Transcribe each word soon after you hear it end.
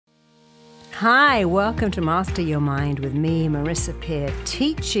Hi, welcome to Master Your Mind with me, Marissa Peer,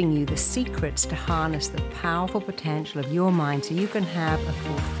 teaching you the secrets to harness the powerful potential of your mind so you can have a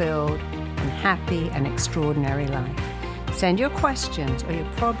fulfilled and happy and extraordinary life. Send your questions or your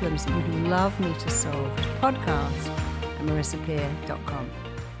problems that you'd love me to solve to podcast@marissapeer.com.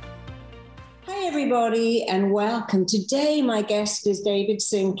 Hi, everybody, and welcome. Today, my guest is David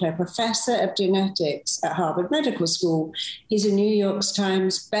Sinclair, Professor of Genetics at Harvard Medical School. He's a New York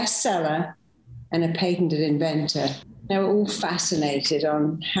Times bestseller and a patented inventor. Now, we're all fascinated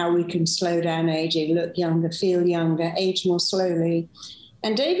on how we can slow down aging, look younger, feel younger, age more slowly.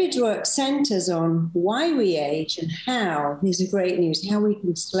 And David's work centers on why we age and how, here's a great news, how we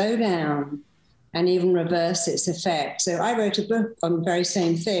can slow down and even reverse its effect. So I wrote a book on the very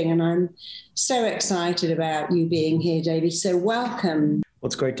same thing, and I'm so excited about you being here, David. So welcome. Well,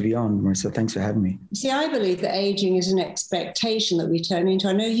 it's great to be on, Marissa. Thanks for having me. See, I believe that aging is an expectation that we turn into.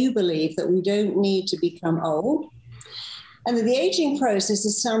 I know you believe that we don't need to become old, and that the aging process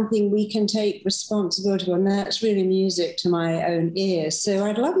is something we can take responsibility for, and that's really music to my own ears. So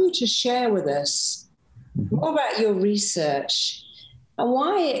I'd love you to share with us more about your research and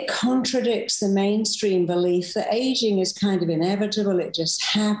why it contradicts the mainstream belief that aging is kind of inevitable. It just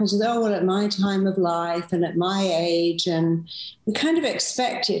happens. Oh, well, at my time of life and at my age, and we kind of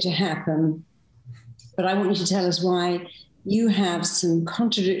expect it to happen. But I want you to tell us why you have some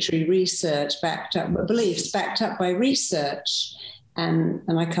contradictory research beliefs backed up by research, and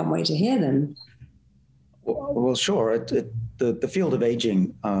I can't wait to hear them. Well, sure. The field of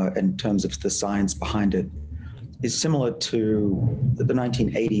aging, in terms of the science behind it, is similar to the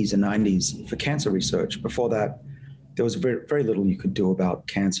 1980s and 90s for cancer research. Before that, there was very, very little you could do about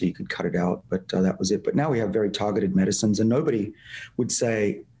cancer. You could cut it out, but that was it. But now we have very targeted medicines, and nobody would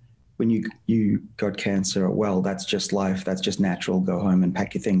say, when you got cancer, well, that's just life, that's just natural, go home and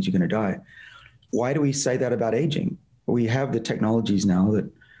pack your things, you're going to die. Why do we say that about aging? We have the technologies now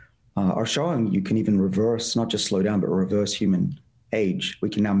that are showing you can even reverse, not just slow down, but reverse human age. We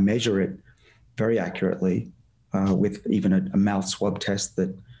can now measure it very accurately with even a mouth swab test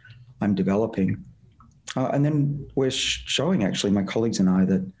that I'm developing. And then we're showing, actually, my colleagues and I,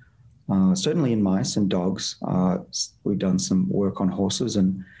 that certainly in mice and dogs, we've done some work on horses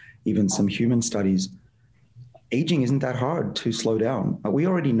and even some human studies, aging isn't that hard to slow down. We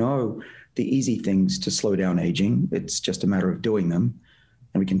already know the easy things to slow down aging. It's just a matter of doing them.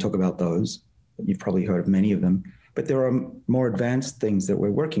 And we can talk about those. You've probably heard of many of them. But there are more advanced things that we're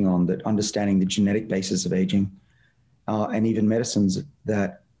working on, that understanding the genetic basis of aging, and even medicines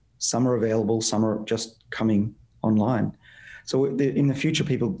that some are available, some are just coming online. So in the future,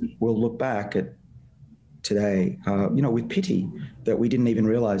 people will look back at today, with pity that we didn't even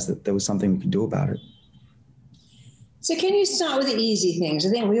realize that there was something we could do about it. So can you start with the easy things? I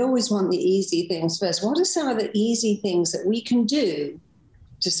think we always want the easy things first. What are some of the easy things that we can do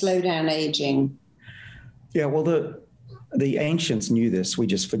to slow down aging? Yeah, well, the ancients knew this. We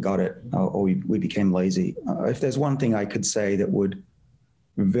just forgot it, or we became lazy. If there's one thing I could say that would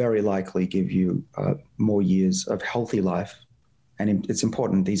very likely give you more years of healthy life, and it's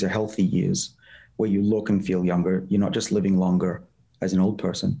important, these are healthy years where you look and feel younger. You're not just living longer as an old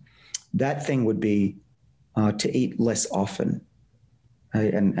person. That thing would be to eat less often.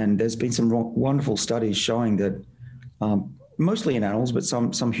 And there's been some wonderful studies showing that, mostly in animals, but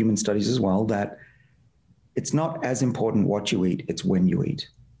some human studies as well, that it's not as important what you eat, it's when you eat.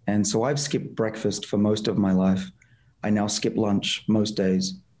 And so I've skipped breakfast for most of my life. I now skip lunch most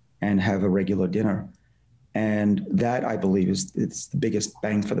days and have a regular dinner. And that, I believe, it's the biggest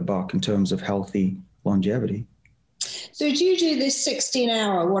bang for the buck in terms of healthy longevity. So do you do this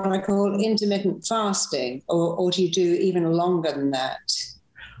 16-hour, what I call intermittent fasting, or do you do even longer than that?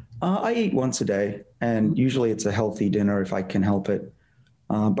 I eat once a day, and usually it's a healthy dinner if I can help it.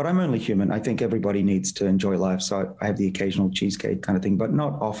 But I'm only human. I think everybody needs to enjoy life. So I have the occasional cheesecake kind of thing, but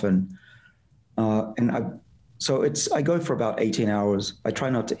not often. I go for about 18 hours. I try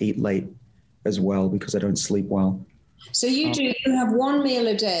not to eat late as well because I don't sleep well. So you have one meal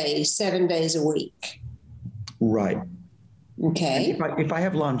a day, 7 days a week? Right. Okay. And if I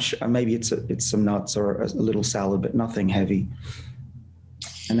have lunch, maybe it's some nuts or a little salad, but nothing heavy.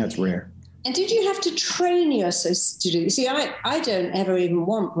 And that's rare. And did you have to train yourself to do this? See, I don't ever even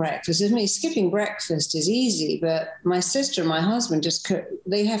want breakfast. I mean, skipping breakfast is easy, but my sister and my husband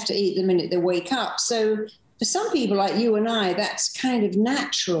they have to eat the minute they wake up. So for some people like you and I, that's kind of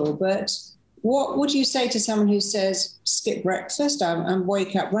natural. But what would you say to someone who says, skip breakfast, I'm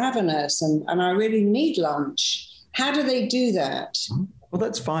wake up ravenous and I really need lunch? How do they do that? Well,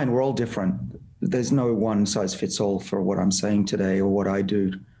 that's fine. We're all different. There's no one size fits all for what I'm saying today or what I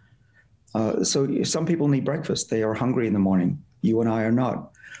do. So some people need breakfast. They are hungry in the morning. You and I are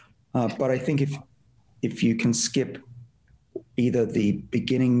not. But I think if you can skip either the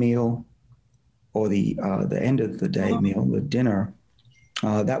beginning meal or the end of the day meal, the dinner,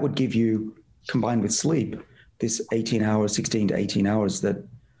 that would give you, combined with sleep, this 18 hours, 16 to 18 hours that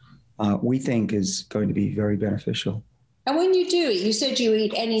we think is going to be very beneficial. And when you do eat, you said you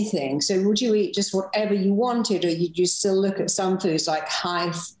eat anything. So would you eat just whatever you wanted, or you still look at some foods like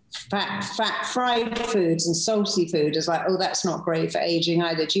high fat fried foods and salty food as like, oh, that's not great for aging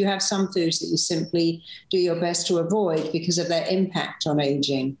either? Do you have some foods that you simply do your best to avoid because of their impact on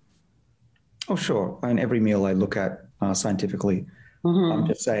aging? Oh, sure. And every meal I look at scientifically. I'm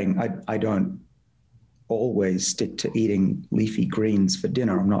just saying I don't always stick to eating leafy greens for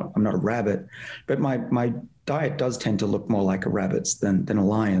dinner. I'm not a rabbit, but my diet does tend to look more like a rabbit's than a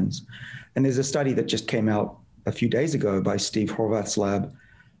lion's. And there's a study that just came out a few days ago by Steve Horvath's lab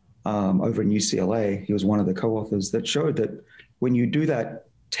over in UCLA. He was one of the co-authors that showed that when you do that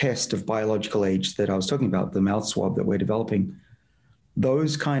test of biological age that I was talking about, the mouth swab that we're developing,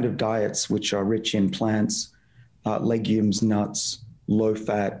 those kind of diets, which are rich in plants, legumes, nuts, low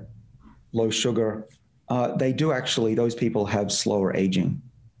fat, low sugar, they do actually, those people have slower aging.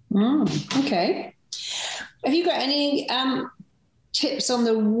 Okay. Have you got any tips on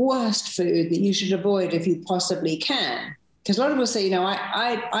the worst food that you should avoid if you possibly can? Because a lot of people say,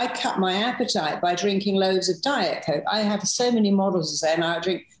 I cut my appetite by drinking loads of Diet Coke. I have so many models there, and I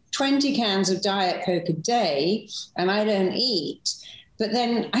drink 20 cans of Diet Coke a day, and I don't eat. But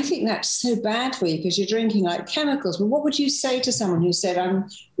then I think that's so bad for you because you're drinking like chemicals. But what would you say to someone who said, I'm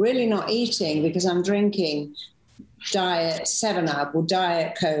really not eating because I'm drinking Diet 7-Up or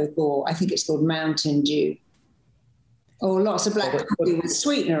Diet Coke, or I think it's called Mountain Dew, or lots of black coffee with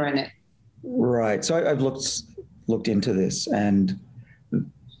sweetener in it? Right. So I've looked into this, and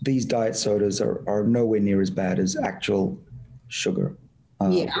these diet sodas are nowhere near as bad as actual sugar.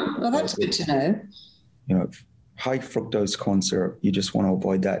 Well, that's good to know. High fructose corn syrup, you just want to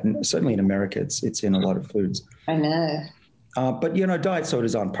avoid that. And certainly in America, it's in a lot of foods. I know. But, diet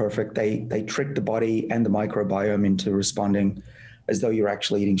sodas aren't perfect. They trick the body and the microbiome into responding as though you're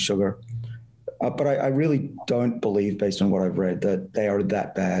actually eating sugar. But I really don't believe, based on what I've read, that they are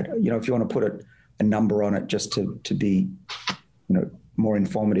that bad. If you want to put a number on it just to be, more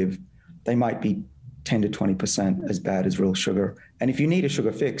informative, they might be 10 to 20% as bad as real sugar. And if you need a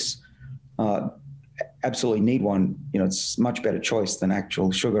sugar fix, absolutely need one, it's a much better choice than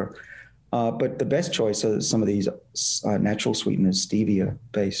actual sugar. But the best choice are some of these natural sweeteners,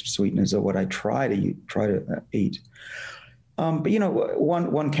 stevia-based sweeteners are what I try to eat. But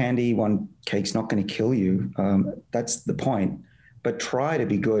one candy, one cake's not going to kill you. That's the point. But try to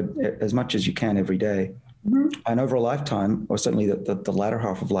be good as much as you can every day. And over a lifetime, or certainly the latter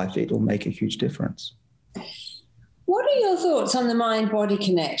half of life, it will make a huge difference. What are your thoughts on the mind-body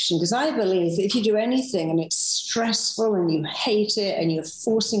connection? Because I believe that if you do anything and it's stressful and you hate it and you're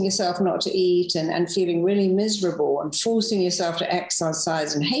forcing yourself not to eat and feeling really miserable and forcing yourself to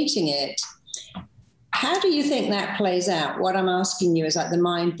exercise and hating it, how do you think that plays out? What I'm asking you is like the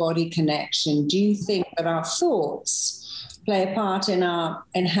mind-body connection. Do you think that our thoughts play a part in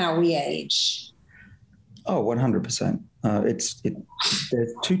how we age? Oh, 100%.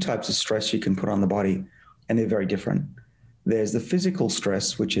 There's two types of stress you can put on the body, and they're very different. There's the physical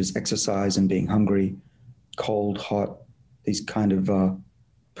stress, which is exercise and being hungry, cold, hot, these kind of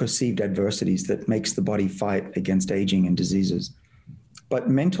perceived adversities that makes the body fight against aging and diseases. But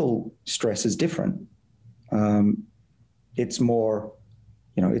mental stress is different. It's more,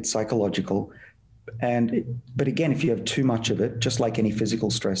 it's psychological. But again, if you have too much of it, just like any physical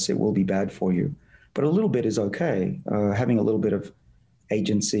stress, it will be bad for you. But a little bit is okay. Having a little bit of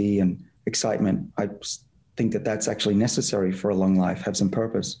agency and excitement, I think that's actually necessary for a long life, have some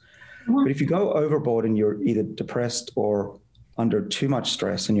purpose. But if you go overboard and you're either depressed or under too much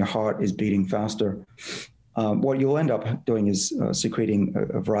stress and your heart is beating faster, what you'll end up doing is secreting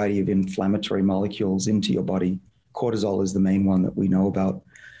a variety of inflammatory molecules into your body. Cortisol is the main one that we know about.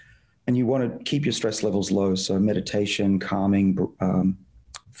 And you want to keep your stress levels low. So meditation, calming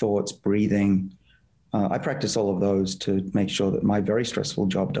thoughts, breathing. I practice all of those to make sure that my very stressful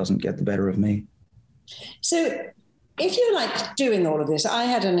job doesn't get the better of me. So if you're like doing all of this, I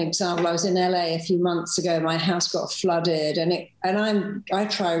had an example. I was in LA a few months ago. My house got flooded, and I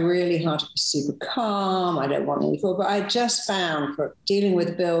try really hard to be super calm. I don't want any trouble, but I just found for dealing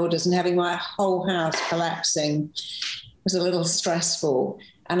with builders and having my whole house collapsing was a little stressful.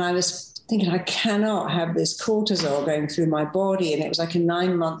 And I was thinking, I cannot have this cortisol going through my body. And it was like a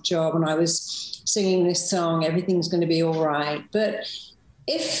 9-month job, and I was singing this song, everything's going to be all right. But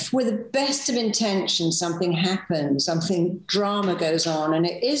if with the best of intentions something happens, something drama goes on and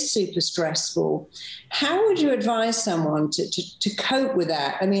it is super stressful, how would you advise someone to cope with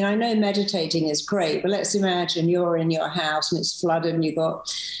that? I mean, I know meditating is great, but let's imagine you're in your house and it's flooded and you've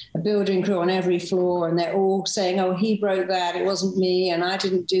got a building crew on every floor and they're all saying, oh, he broke that, it wasn't me, and I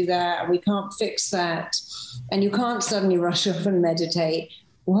didn't do that, and we can't fix that. And you can't suddenly rush off and meditate.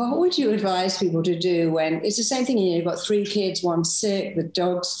 What would you advise people to do when it's the same thing? You've got 3 kids, one's sick, the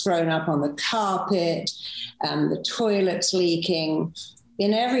dog's thrown up on the carpet, the toilet's leaking.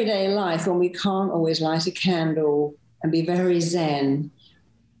 In everyday life, when we can't always light a candle and be very zen,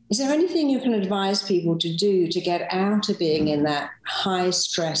 is there anything you can advise people to do to get out of being in that high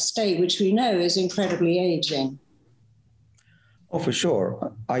stress state, which we know is incredibly aging? Oh, for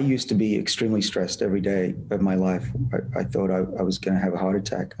sure. I used to be extremely stressed every day of my life. I thought I was going to have a heart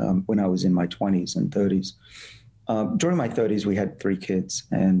attack when I was in my 20s and 30s. During my 30s, we had 3 kids,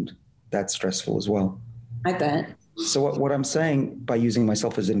 and that's stressful as well. I bet. So what I'm saying by using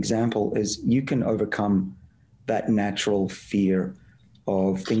myself as an example is you can overcome that natural fear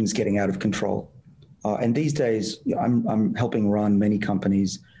of things getting out of control. And these days, I'm helping run many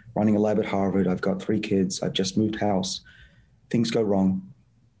companies, running a lab at Harvard. I've got 3 kids. I've just moved house. Things go wrong.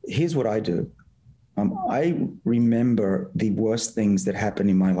 Here's what I do. I remember the worst things that happened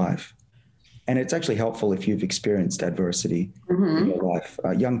in my life. And it's actually helpful if you've experienced adversity in your life.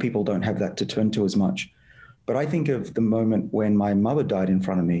 Young people don't have that to turn to as much. But I think of the moment when my mother died in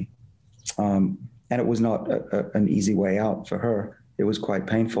front of me. And it was not an easy way out for her. It was quite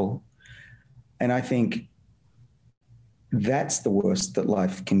painful. And I think that's the worst that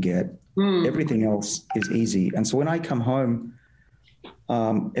life can get. Everything else is easy. And so when I come home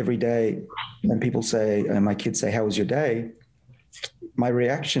every day and people say, and my kids say, how was your day? My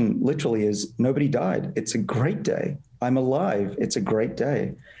reaction literally is, nobody died. It's a great day. I'm alive. It's a great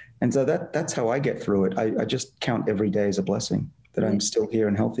day. And so that's how I get through it. I just count every day as a blessing that I'm still here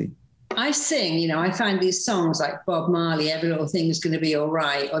and healthy. I sing, I find these songs like Bob Marley, Every Little Thing Is Going to Be All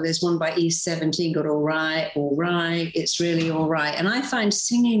Right, or there's one by East 17 called All Right, It's Really All Right. And I find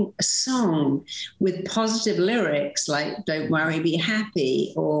singing a song with positive lyrics like Don't Worry, Be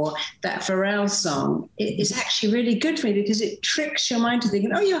Happy, or that Pharrell song, it's actually really good for me because it tricks your mind to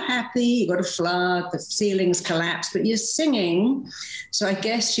thinking, oh, you're happy, you've got a flood, the ceiling's collapsed, but you're singing, so I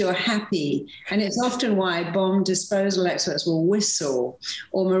guess you're happy. And it's often why bomb disposal experts will whistle,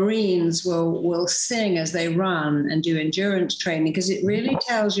 or Marines will sing as they run and do endurance training, because it really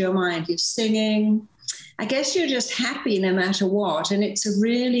tells your mind you're singing. I guess you're just happy no matter what. And it's a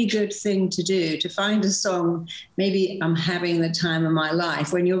really good thing to do, to find a song, maybe I'm having the time of my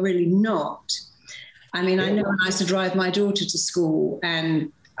life, when you're really not. I mean, I know when I used to drive my daughter to school,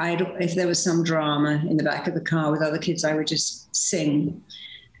 and if there was some drama in the back of the car with other kids, I would just sing.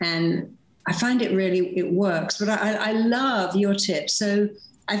 And I find it works. But I love your tips. So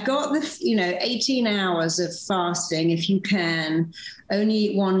I've got 18 hours of fasting. If you can, only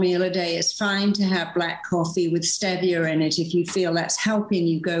eat 1 meal a day. It's fine to have black coffee with stevia in it if you feel that's helping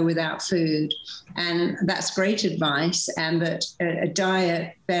you go without food. And that's great advice. And that a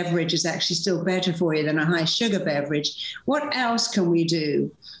diet beverage is actually still better for you than a high sugar beverage. What else can we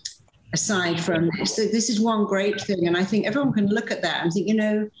do aside from this? So this is one great thing. And I think everyone can look at that and think,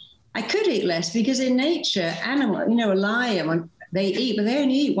 I could eat less, because in nature, a lion, they eat, but they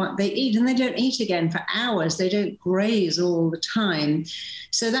only eat what they eat, and they don't eat again for hours. They don't graze all the time.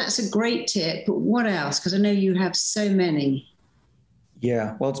 So that's a great tip. But what else? Because I know you have so many.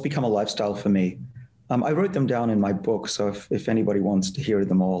 Yeah, well, it's become a lifestyle for me. I wrote them down in my book, so if anybody wants to hear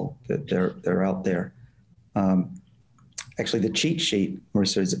them all, that they're out there. Actually, the cheat sheet,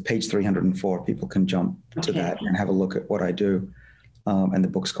 Marissa, is at page 304. People can jump to that and have a look at what I do. And the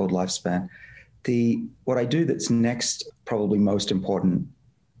book's called Lifespan. What I do that's next, probably most important,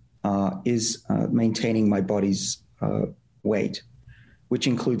 is maintaining my body's weight, which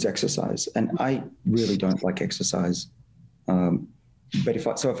includes exercise. And I really don't like exercise. But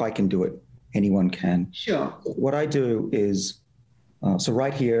if I can do it, anyone can. Sure. What I do is, so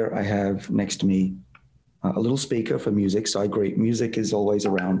right here, I have next to me a little speaker for music. So I agree, music is always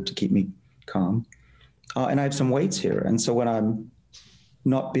around to keep me calm. And I have some weights here. And so when I'm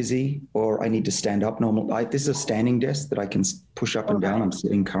not busy or I need to stand up this is a standing desk that I can push up and down. I'm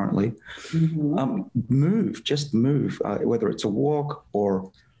sitting currently. Just move, whether it's a walk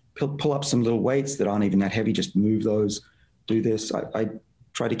or pull up some little weights that aren't even that heavy, just move those, do this. I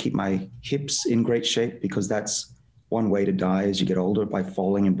try to keep my hips in great shape, because that's one way to die as you get older, by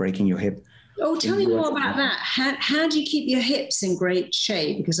falling and breaking your hip. Oh, tell me more about that. How do you keep your hips in great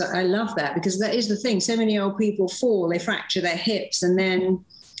shape? Because I love that, because that is the thing. So many old people fall, they fracture their hips, and then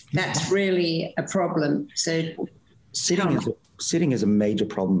that's really a problem. So sitting is a major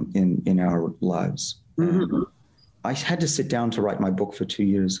problem in our lives. Mm-hmm. I had to sit down to write my book for 2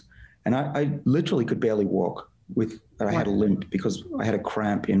 years, and I literally could barely walk. I had a limp because I had a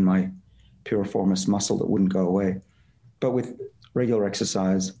cramp in my piriformis muscle that wouldn't go away. But with regular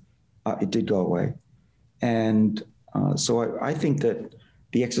exercise, it did go away. And so I think that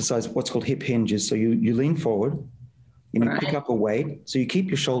the exercise, what's called hip hinge, is so you lean forward and you pick up a weight. So you keep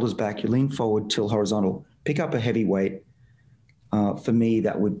your shoulders back, you lean forward, tilt horizontal, pick up a heavy weight. For me,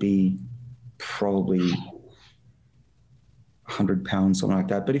 that would be probably 100 pounds, something like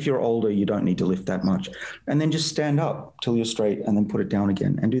that. But if you're older, you don't need to lift that much. And then just stand up till you're straight and then put it down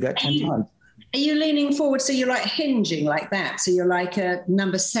again and do that 10 times. Are you leaning forward? So you're like hinging like that. So you're like a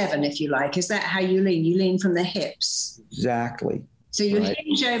number 7, if you like. Is that how you lean? You lean from the hips. Exactly. So you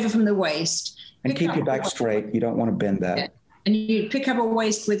hinge over from the waist. And keep your back straight. You don't want to bend that. Yeah. And you pick up a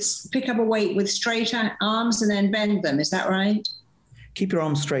weight with straight arms and then bend them. Is that right? Keep your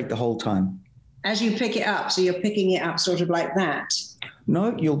arms straight the whole time. As you pick it up, so you're picking it up sort of like that?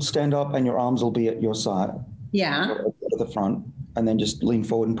 No, you'll stand up and your arms will be at your side. Yeah. At the front, and then just lean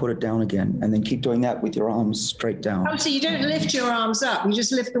forward and put it down again. And then keep doing that with your arms straight down. Oh, so you don't lift your arms up. You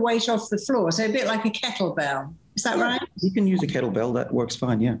just lift the weight off the floor. So a bit like a kettlebell. Is that right? You can use a kettlebell. That works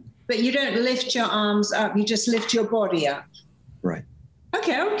fine, yeah. But you don't lift your arms up. You just lift your body up. Right.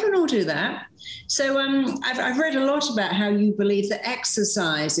 Okay, we can all do that. So I've read a lot about how you believe that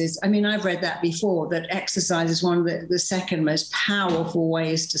exercise is, I've read that before, that exercise is one of the second most powerful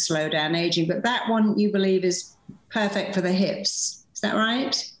ways to slow down aging. But that one you believe is perfect for the hips. Is that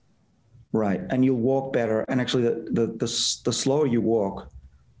right? Right. And you'll walk better. And actually, the slower you walk,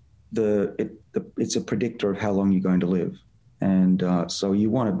 it's a predictor of how long you're going to live. And so you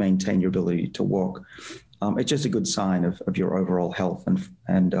want to maintain your ability to walk. It's just a good sign of your overall health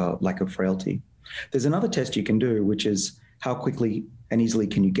and lack of frailty. There's another test you can do, which is how quickly and easily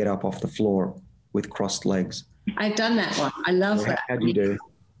can you get up off the floor with crossed legs. I've done that one. I love that. How do you do?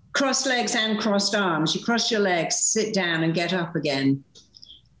 Crossed legs and crossed arms. You cross your legs, sit down and get up again.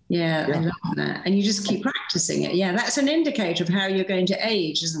 Yeah, I love that. And you just keep practicing it. Yeah, that's an indicator of how you're going to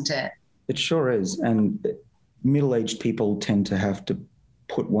age, isn't it? It sure is. And middle-aged people tend to have to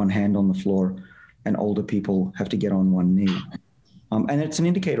put one hand on the floor, and older people have to get on one knee. And it's an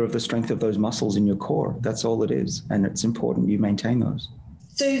indicator of the strength of those muscles in your core. That's all it is. And it's important you maintain those.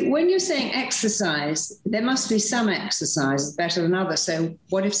 So when you're saying exercise, there must be some exercise better than others. So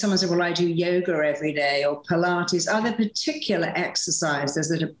what if someone said, well, I do yoga every day or Pilates? Are there particular exercises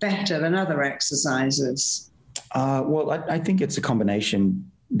that are better than other exercises? Well, I think it's a combination.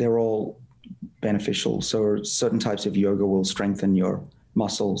 They're all beneficial. So certain types of yoga will strengthen your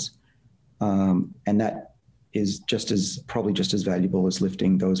muscles. And that is probably just as valuable as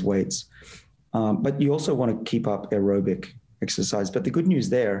lifting those weights. But you also want to keep up aerobic exercise. But the good news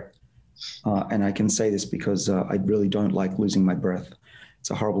there, and I can say this because I really don't like losing my breath. It's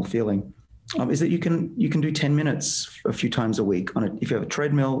a horrible feeling. Is that you can do 10 minutes a few times a week if you have a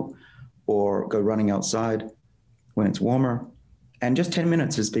treadmill, or go running outside when it's warmer. And just 10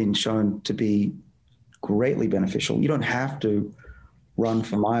 minutes has been shown to be greatly beneficial. You don't have to run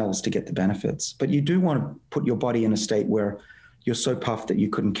for miles to get the benefits, but you do want to put your body in a state where you're so puffed that you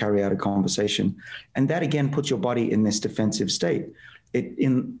couldn't carry out a conversation. And that again puts your body in this defensive state.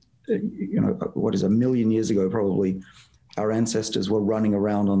 What is 1 million years ago, probably our ancestors were running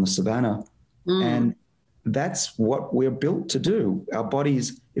around on the savannah. And that's what we're built to do. Our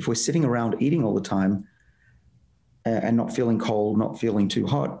bodies, if we're sitting around eating all the time and not feeling cold, not feeling too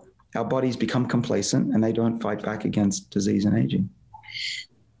hot, our bodies become complacent and they don't fight back against disease and aging.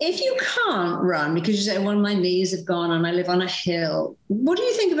 If you can't run because you say, well, my knees have gone and I live on a hill, what do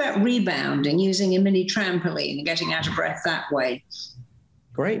you think about rebounding, using a mini trampoline and getting out of breath that way?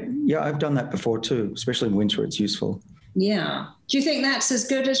 Great. Yeah, I've done that before too, especially in winter. It's useful. Yeah. Do you think that's as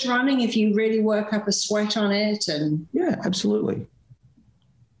good as running if you really work up a sweat on it? Yeah, absolutely.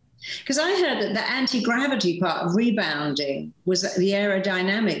 Because I heard that the anti-gravity part of rebounding was that the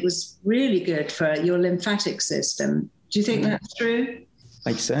aerodynamic was really good for your lymphatic system. Do you think that's true?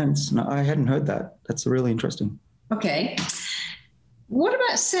 Makes sense. No, I hadn't heard that. That's really interesting. Okay. What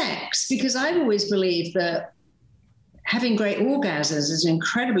about sex? Because I've always believed that having great orgasms is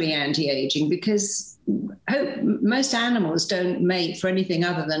incredibly anti-aging, because most animals don't mate for anything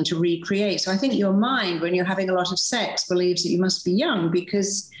other than to recreate. So I think your mind, when you're having a lot of sex, believes that you must be young,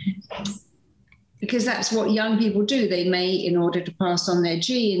 because because that's what young people do. They mate in order to pass on their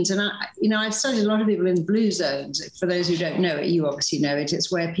genes. And I've studied a lot of people in the blue zones. For those who don't know it, you obviously know it.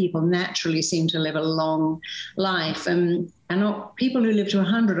 It's where people naturally seem to live a long life. And people who live to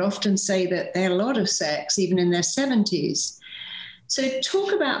 100 often say that they had a lot of sex, even in their 70s. So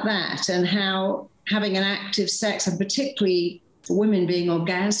talk about that and how having an active sex, and particularly for women being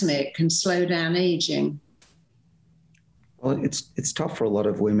orgasmic, can slow down aging. Well, it's tough for a lot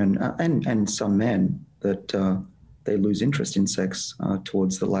of women and some men that they lose interest in sex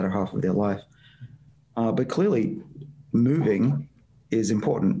towards the latter half of their life. But clearly, moving is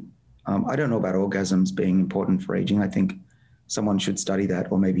important. I don't know about orgasms being important for aging. I think someone should study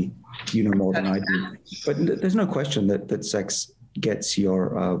that, or maybe you know more than I do. But there's no question that sex gets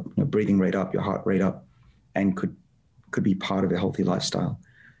your breathing rate up, your heart rate up, and could be part of a healthy lifestyle.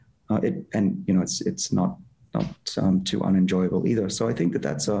 It's not too unenjoyable either. So I think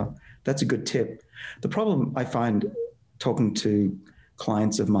that's a good tip. The problem I find talking to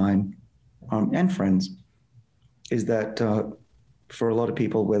clients of mine and friends is that for a lot of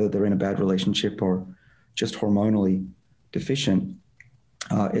people, whether they're in a bad relationship or just hormonally deficient,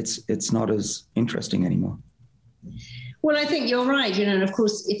 it's not as interesting anymore. Well, I think you're right. And of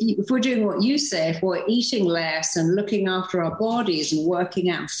course, if we're doing what you say, if we're eating less and looking after our bodies and working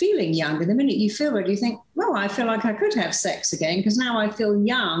out and feeling younger, the minute you feel it, you think, well, I feel like I could have sex again because now I feel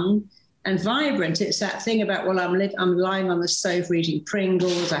young and vibrant. It's that thing about, well, I'm lying on the sofa eating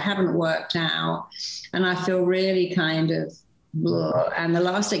Pringles, I haven't worked out, and I feel really kind of blah. And the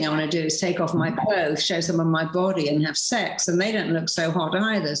last thing I want to do is take off my clothes, show some of my body and have sex. And they don't look so hot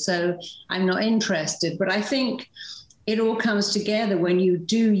either. So I'm not interested. But I think it all comes together when you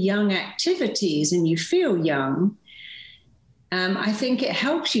do young activities and you feel young. I think it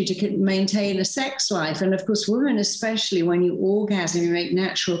helps you to maintain a sex life. And of course, women, especially when you orgasm, you make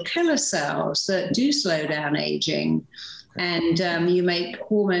natural killer cells that do slow down aging. And you make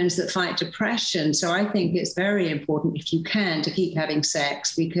hormones that fight depression. So I think it's very important, if you can, to keep having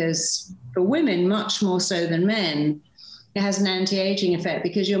sex, because for women, much more so than men, it has an anti-aging effect,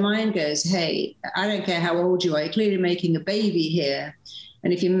 because your mind goes, hey, I don't care how old you are, you're clearly making a baby here.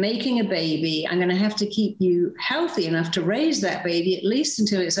 And if you're making a baby, I'm going to have to keep you healthy enough to raise that baby, at least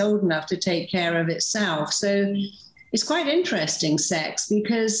until it's old enough to take care of itself. So it's quite interesting, sex,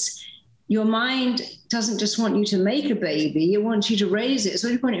 because your mind doesn't just want you to make a baby, it wants you to raise it. So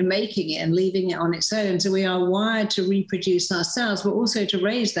there's no point in making it and leaving it on its own. So we are wired to reproduce ourselves, but also to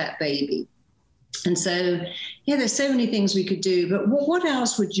raise that baby. And so, yeah, there's so many things we could do, but what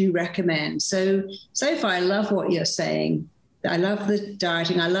else would you recommend? So far, I love what you're saying. I love the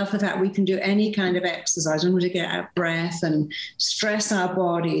dieting. I love the fact we can do any kind of exercise in order to get our breath and stress our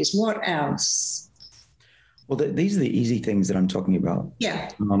bodies. What else? Well, these are the easy things that I'm talking about. Yeah.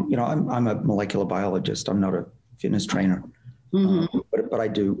 I'm a molecular biologist. I'm not a fitness trainer, but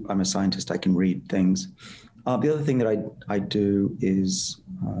I'm a scientist. I can read things. The other thing that I do is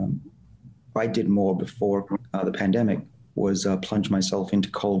I did more before the pandemic was plunge myself into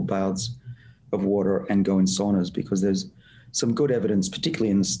cold baths of water and go in saunas, because there's some good evidence,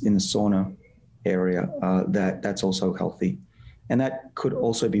 particularly in the sauna area, that's also healthy. And that could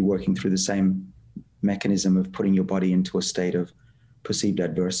also be working through the same mechanism of putting your body into a state of perceived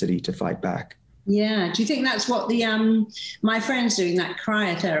adversity to fight back. Yeah. Do you think that's what the my friend's doing, that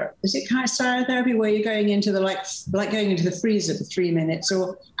cryotherapy? Is it cryotherapy, where you're going into the like going into the freezer for 3 minutes?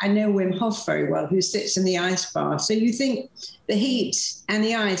 Or I know Wim Hof very well, who sits in the ice bath. So you think the heat and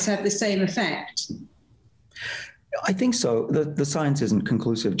the ice have the same effect? I think so. The science isn't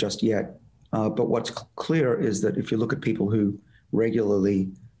conclusive just yet, but what's clear is that if you look at people who regularly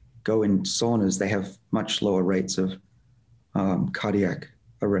go in saunas, they have much lower rates of cardiac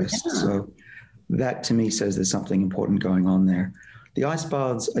arrest. Yeah. So that to me says there's something important going on there. The ice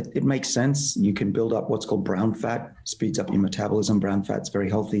baths, it makes sense. You can build up what's called brown fat, speeds up your metabolism. Brown fat's very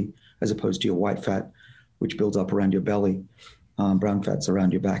healthy, as opposed to your white fat, which builds up around your belly. Brown fat's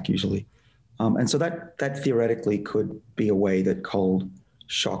around your back usually. And so that theoretically could be a way that cold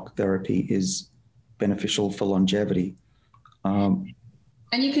shock therapy is beneficial for longevity.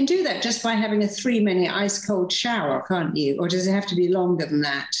 And you can do that just by having a 3-minute ice cold shower, can't you? Or does it have to be longer than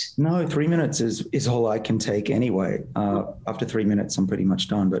that? No, 3 minutes is all I can take anyway. After 3 minutes, I'm pretty much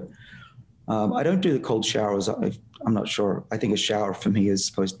done. But I don't do the cold showers. I'm not sure. I think a shower for me is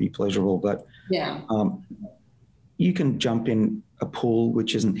supposed to be pleasurable. But yeah, you can jump in a pool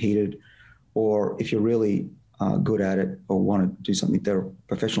which isn't heated, or if you're really good at it or want to do something, there are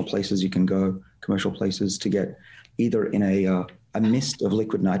professional places you can go, commercial places, to get either in a mist of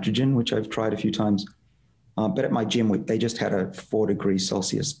liquid nitrogen, which I've tried a few times, But at my gym, they just had a 4 degrees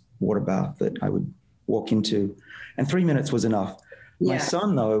Celsius water bath that I would walk into, and 3 minutes was enough. My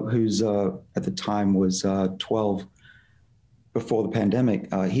son, though, who's at the time was 12 before the pandemic,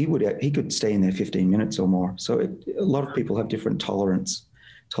 he could stay in there 15 minutes or more. So a lot of people have different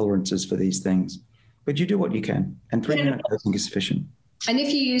tolerances for these things. But you do what you can, and 3 minutes I think is sufficient. And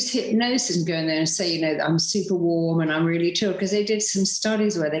if you use hypnosis and go in there and say, that I'm super warm and I'm really chilled, because they did some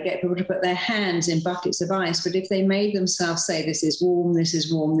studies where they get people to put their hands in buckets of ice, but if they made themselves say, this is warm, this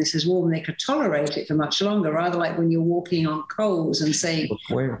is warm, this is warm, they could tolerate it for much longer, rather like when you're walking on coals and say,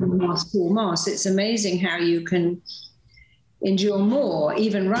 cool moss. It's amazing how you can endure more,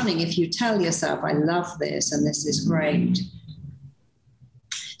 even running, if you tell yourself, I love this and this is great.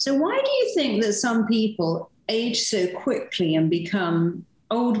 So why do you think that some people age so quickly and become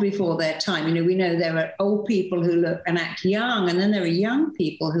old before their time? We know there are old people who look and act young, and then there are young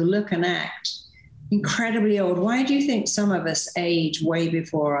people who look and act incredibly old. Why do you think some of us age way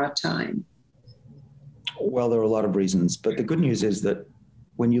before our time? Well, there are a lot of reasons, but the good news is that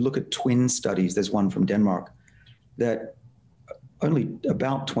when you look at twin studies, there's one from Denmark, that only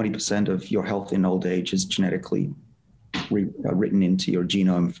about 20% of your health in old age is genetically written into your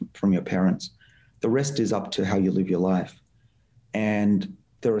genome from your parents. The rest is up to how you live your life. And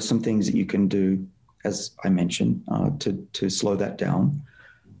there are some things that you can do, as I mentioned, to slow that down.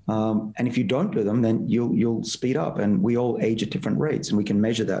 And if you don't do them, then you'll speed up. And we all age at different rates, and we can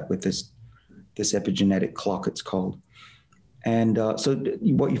measure that with this epigenetic clock, it's called. And so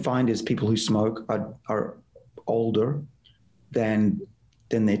what you find is people who smoke are older than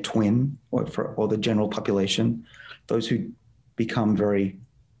their twin or the general population. Those who become very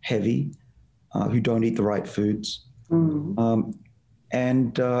heavy, who don't eat the right foods,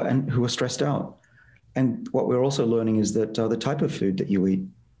 and who are stressed out. And what we're also learning is that the type of food that you eat,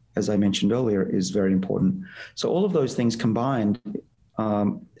 as I mentioned earlier, is very important. So all of those things combined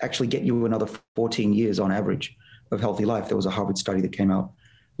actually get you another 14 years on average of healthy life. There was a Harvard study that came out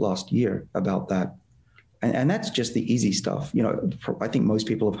last year about that. And that's just the easy stuff. I think most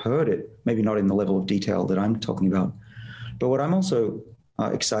people have heard it, maybe not in the level of detail that I'm talking about. But what I'm also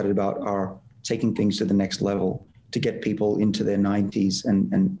excited about are taking things to the next level to get people into their 90s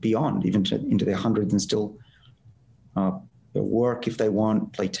and beyond, even into their 100s, and still work if they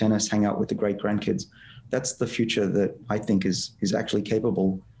want, play tennis, hang out with the great grandkids. That's the future that I think is actually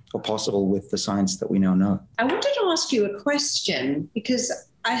capable or possible with the science that we now know. I wanted to ask you a question, because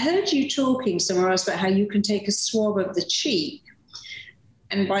I heard you talking somewhere else about how you can take a swab of the cheek,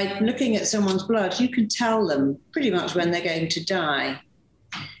 and by looking at someone's blood, you can tell them pretty much when they're going to die.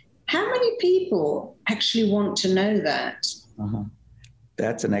 How many people actually want to know that?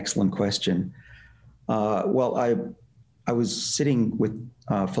 That's an excellent question. Well, I was sitting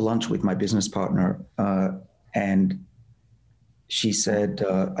for lunch with my business partner, and she said,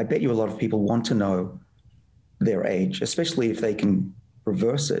 I bet you a lot of people want to know their age, especially if they can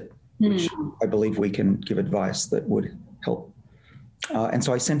reverse it, which I believe we can give advice that would help. And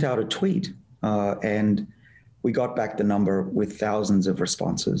so I sent out a tweet, and we got back the number with thousands of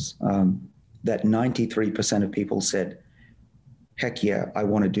responses, that 93% of people said, heck yeah, I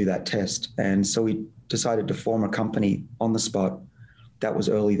want to do that test. And so we decided to form a company on the spot. That was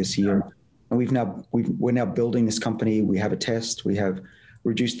early this year. And we're now building this company. We have a test. We have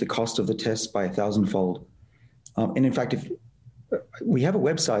reduced the cost of the test by 1,000-fold. And in fact, if we have a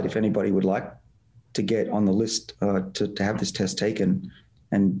website, if anybody would like to get on the list to have this test taken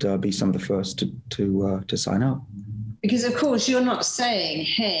and be some of the first to sign up. Because of course you're not saying,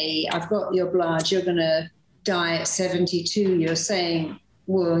 hey, I've got your blood, you're going to die at 72. You're saying,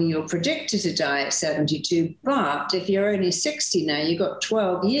 well, you're predicted to die at 72, but if you're only 60 now, you've got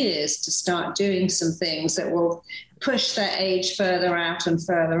 12 years to start doing some things that will push that age further out and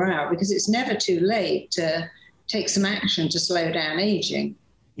further out, because it's never too late to take some action to slow down aging.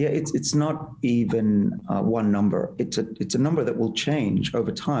 Yeah, it's not even one number. It's a number that will change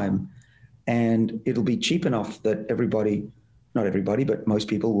over time, and it'll be cheap enough that not everybody, but most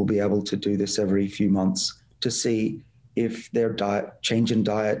people will be able to do this every few months to see if their change in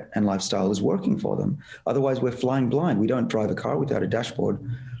diet and lifestyle is working for them. Otherwise, we're flying blind. We don't drive a car without a dashboard.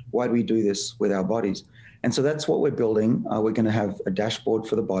 Why do we do this with our bodies? And so that's what we're building. We're going to have a dashboard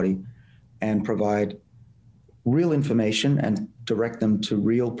for the body and provide real information and direct them to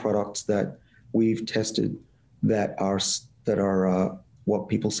real products that we've tested that are what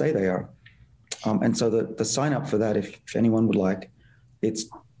people say they are. And so the sign up for that, if anyone would like, it's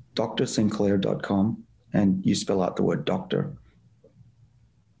drsinclair.com, and you spell out the word doctor.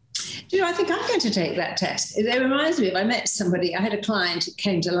 Do you know, I think I'm going to take that test. It reminds me of, I met somebody, I had a client who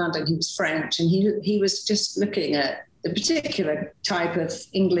came to London, he was French, and he was just looking at the particular type of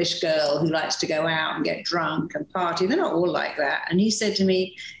English girl who likes to go out and get drunk and party. They're not all like that. And he said to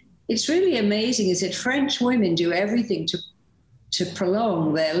me, it's really amazing. He said, French women do everything to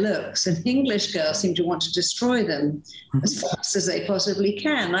prolong their looks, and English girls seem to want to destroy them as fast as they possibly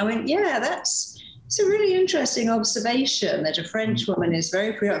can. I went, yeah, it's a really interesting observation that a French woman is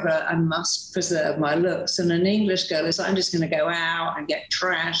very preoccupied, I must preserve my looks, and an English girl is, I'm just going to go out and get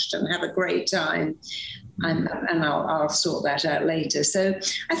trashed and have a great time. And I'll sort that out later. So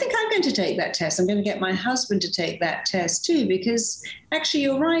I think I'm going to take that test. I'm going to get my husband to take that test too, because actually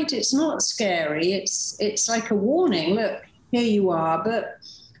you're right, it's not scary. It's like a warning. Look, here you are, but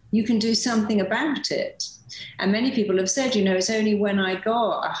you can do something about it. And many people have said, you know, it's only when I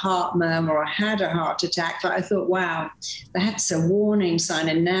got a heart murmur or I had a heart attack that I thought, wow, that's a warning sign.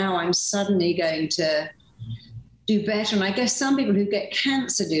 And now I'm suddenly going to do better. And I guess some people who get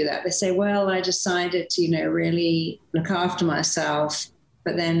cancer do that. They say, well, I decided to, you know, really look after myself.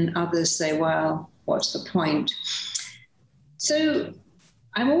 But then others say, well, what's the point? So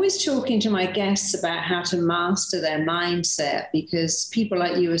I'm always talking to my guests about how to master their mindset, because people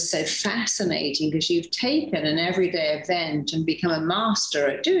like you are so fascinating, because you've taken an everyday event and become a master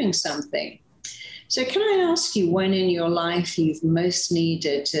at doing something. So can I ask you when in your life you've most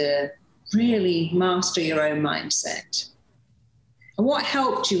needed to really master your own mindset? And what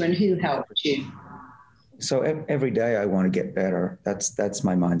helped you and who helped you? So every day I want to get better. That's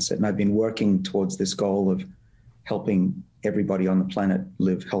my mindset. And I've been working towards this goal of helping everybody on the planet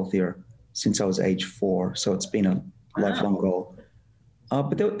live healthier since I was age 4. So it's been a lifelong goal.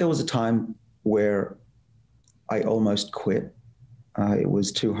 But there was a time where I almost quit. It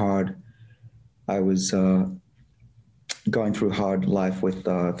was too hard. I was going through hard life with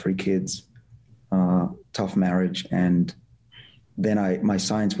 3 kids, tough marriage, and then my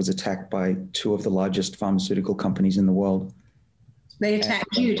science was attacked by 2 of the largest pharmaceutical companies in the world. They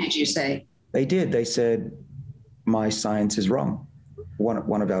attacked you, did you say? They did. They said, my science is wrong.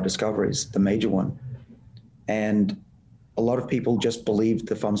 One of our discoveries, the major one. And a lot of people just believed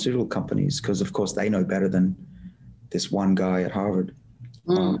the pharmaceutical companies because, of course, they know better than this one guy at Harvard.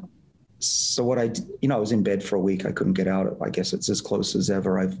 So what I did, I was in bed for a week. I couldn't get out. I guess it's as close as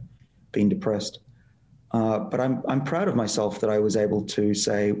ever I've been depressed. But I'm proud of myself that I was able to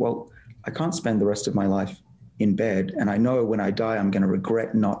say, well, I can't spend the rest of my life in bed. And I know when I die, I'm going to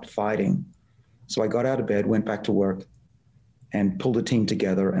regret not fighting. So I got out of bed, went back to work, and pulled a team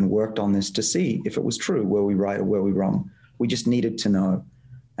together and worked on this to see if it was true, were we right or were we wrong. We just needed to know.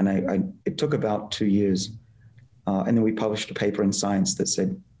 And it took about 2 years. And then we published a paper in Science that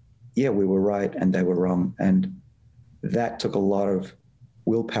said, yeah, we were right and they were wrong. And that took a lot of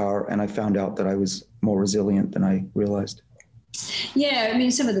willpower. And I found out that I was more resilient than I realized. Yeah, I mean,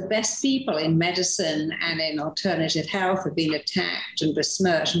 some of the best people in medicine and in alternative health have been attacked and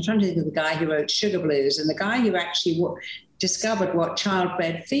besmirched. I'm trying to think of the guy who wrote Sugar Blues and the guy who actually discovered what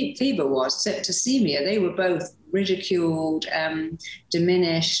childbed fever was, septicemia. They were both ridiculed,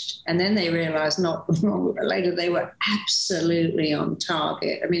 diminished, and then they realized later they were absolutely on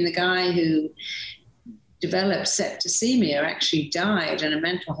target. I mean, the guy who developed septicemia actually died in a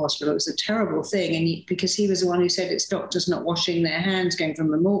mental hospital. It was a terrible thing, and because he was the one who said it's doctors not washing their hands going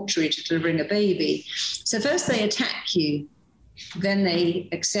from a mortuary to delivering a baby. So first they attack you, then they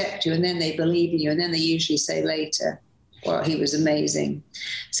accept you, and then they believe in you, and then they usually say later, well, he was amazing.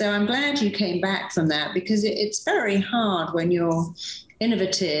 So I'm glad you came back from that, because it's very hard when you're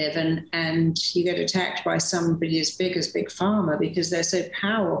innovative and you get attacked by somebody as big as Big Pharma because they're so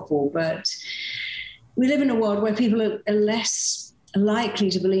powerful. But we live in a world where people are less likely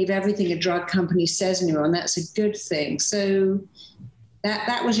to believe everything a drug company says anymore, and that's a good thing. So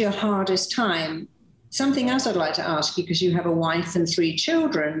that was your hardest time. Something else I'd like to ask you, because you have a wife and 3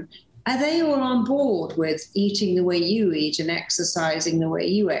 children, are they all on board with eating the way you eat and exercising the way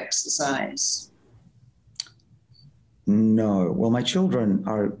you exercise? No. Well, my children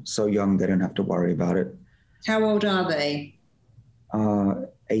are so young they don't have to worry about it. How old are they?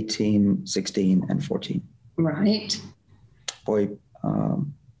 18, 16, and 14. Right. Boy,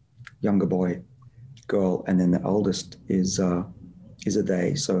 younger boy, girl, and then the oldest is a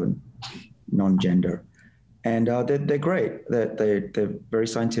they, so non-gender. And they're great. They're very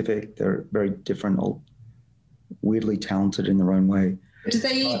scientific. They're very different, weirdly talented in their own way. Do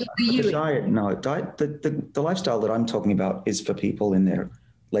they eat the way you eat? The lifestyle that I'm talking about is for people in their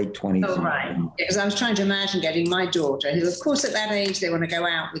late 20s. Oh, right. Because I was trying to imagine getting my daughter, who, of course, at that age, they want to go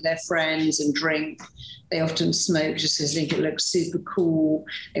out with their friends and drink. They often smoke just because they think it looks super cool.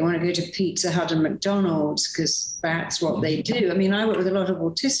 They want to go to Pizza Hut and McDonald's because that's what they do. I mean, I work with a lot of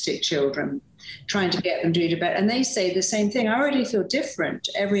autistic children, trying to get them to eat a better. And they say the same thing. I already feel different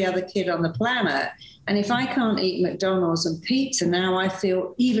to every other kid on the planet. And if I can't eat McDonald's and pizza now, I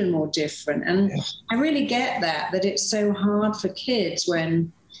feel even more different. And I really get that it's so hard for kids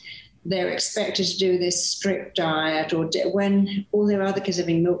when they're expected to do this strict diet, or when all their other kids are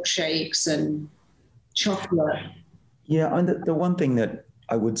having milkshakes and chocolate. Yeah, and the one thing that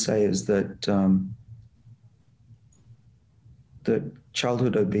I would say is that the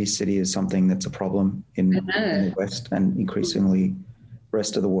childhood obesity is something that's a problem in the West and increasingly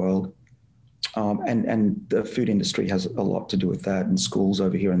rest of the world. And the food industry has a lot to do with that, and schools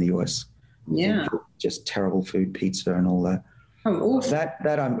over here in the US. Yeah. Just terrible food, pizza and all that. Oh, awesome.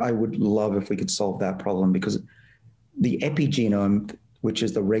 I would love if we could solve that problem, because the epigenome, which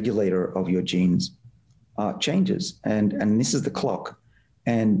is the regulator of your genes, changes. And this is the clock.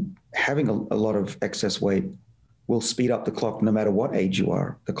 And having a lot of excess weight will speed up the clock no matter what age you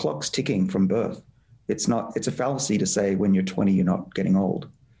are. The clock's ticking from birth. It's a fallacy to say when you're 20, you're not getting old.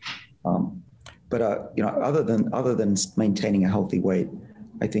 But other than maintaining a healthy weight,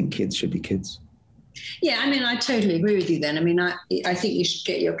 I think kids should be kids. Yeah, I mean, I totally agree with you then. I mean, I think you should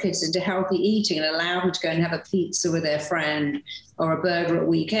get your kids into healthy eating and allow them to go and have a pizza with their friend or a burger at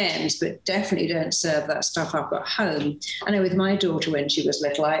weekends, but definitely don't serve that stuff up at home. I know with my daughter when she was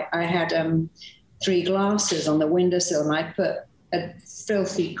little, I had 3 glasses on the windowsill, and I put a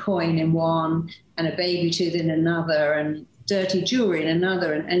filthy coin in one and a baby tooth in another and dirty jewelry in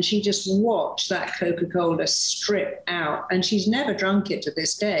another, and she just watched that Coca-Cola strip out, and she's never drunk it to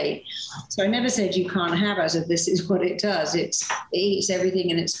this day. So I never said you can't have it. I said this is what it does. It eats everything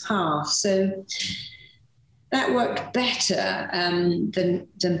in its path. So that worked better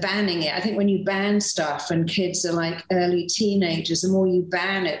than banning it. I think when you ban stuff and kids are like early teenagers, the more you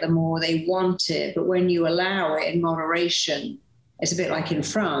ban it, the more they want it. But when you allow it in moderation, it's a bit like in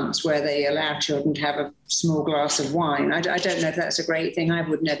France where they allow children to have a small glass of wine. I don't know if that's a great thing. I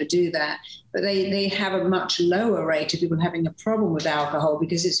would never do that. But they have a much lower rate of people having a problem with alcohol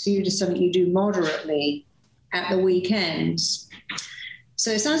because it's viewed as something you do moderately at the weekends. So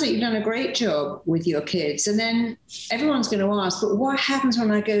it sounds like you've done a great job with your kids. And then everyone's going to ask, but what happens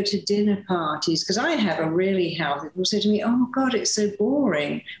when I go to dinner parties? Because I have a really healthy. People say to me, oh, God, it's so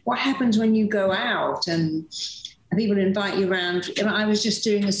boring. What happens when you go out and people invite you around? I was just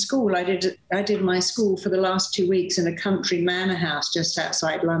doing a school. I did my school for the last 2 weeks in a country manor house just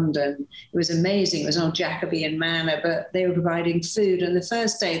outside London. It was amazing. It was on Jacobean Manor, but they were providing food. And the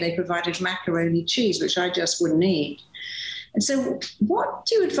first day they provided macaroni cheese, which I just wouldn't eat. And so what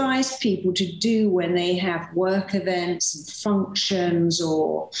do you advise people to do when they have work events and functions,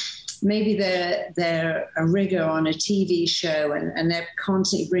 or maybe they're a rigger on a TV show and they're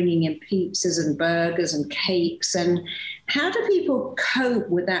constantly bringing in pizzas and burgers and cakes? And how do people cope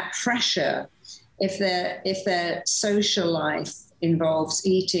with that pressure if their social life involves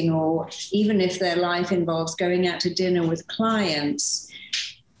eating, or even if their life involves going out to dinner with clients?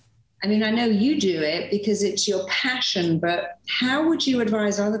 I mean, I know you do it because it's your passion, but how would you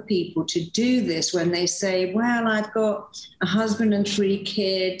advise other people to do this when they say, well, I've got a husband and 3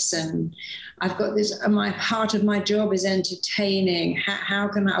 kids and I've got this, my part of my job is entertaining. How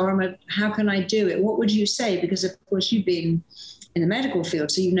can I do it? What would you say? Because of course you've been in the medical field,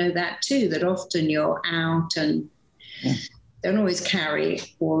 so you know that too, that often you're out and don't always carry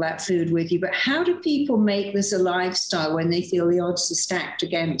all that food with you. But how do people make this a lifestyle when they feel the odds are stacked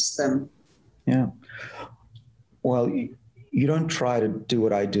against them? Yeah. Well, you don't try to do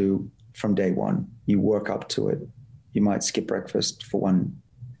what I do from day one. You work up to it. You might skip breakfast for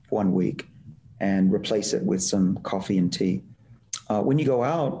one week and replace it with some coffee and tea. When you go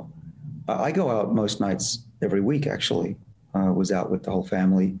out, I go out most nights every week, actually. Was out with the whole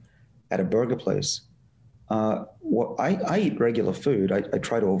family at a burger place. I eat regular food. I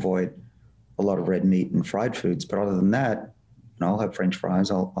try to avoid a lot of red meat and fried foods, but other than that, I'll have French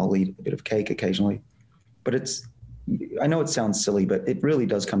fries. I'll eat a bit of cake occasionally. But I know it sounds silly, but it really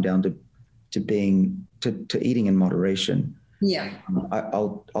does come down to eating in moderation. Yeah.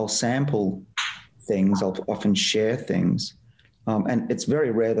 I'll sample things. I'll often share things, and it's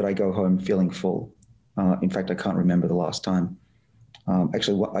very rare that I go home feeling full. In fact, I can't remember the last time.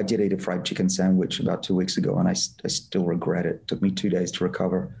 Actually, I did eat a fried chicken sandwich about 2 weeks ago, and I still regret it. It took me 2 days to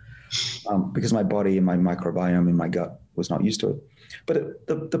recover because my body and my microbiome in my gut was not used to it. But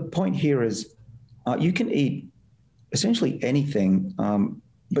the point here is you can eat essentially anything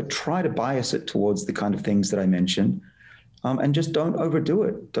but try to bias it towards the kind of things that I mentioned, and just don't overdo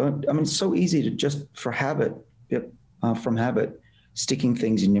it. It's so easy to just from habit, sticking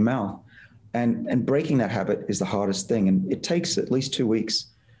things in your mouth, and breaking that habit is the hardest thing. And it takes at least 2 weeks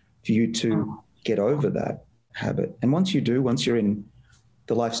for you to get over that habit. And once you're in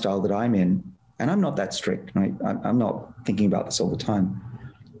the lifestyle that I'm in, and I'm not that strict, right? I'm not thinking about this all the time,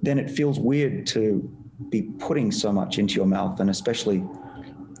 then it feels weird to be putting so much into your mouth, and especially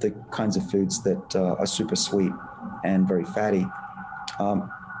the kinds of foods that are super sweet and very fatty.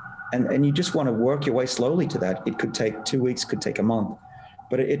 And you just want to work your way slowly to that. It could take 2 weeks, could take a month,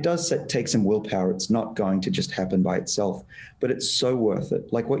 but it does take some willpower. It's not going to just happen by itself, but it's so worth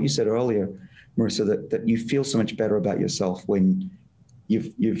it. Like what you said earlier, Marissa, that you feel so much better about yourself when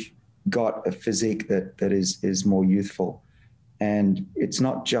you've got a physique that is more youthful. And it's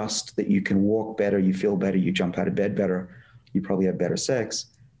not just that you can walk better, you feel better, you jump out of bed better, you probably have better sex.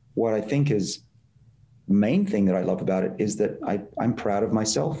 What I think is the main thing that I love about it is that I'm proud of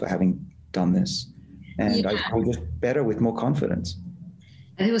myself for having done this. And I feel just better with more confidence.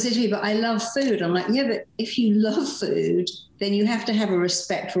 And people say to me, but I love food. I'm like, yeah, but if you love food, then you have to have a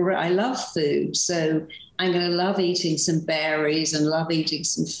respect for it. I love food. So I'm going to love eating some berries and love eating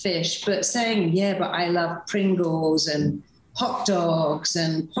some fish. But saying, yeah, but I love Pringles and hot dogs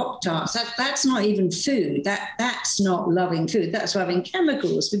and Pop-Tarts, that's not even food. That's not loving food. That's loving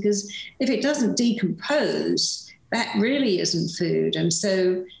chemicals, because if it doesn't decompose, that really isn't food. And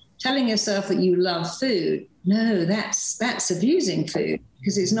so telling yourself that you love food, no, that's abusing food,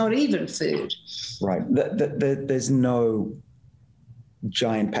 because it's not even food. Right. There's no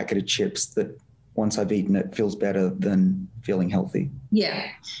giant packet of chips that once I've eaten it feels better than feeling healthy. Yeah.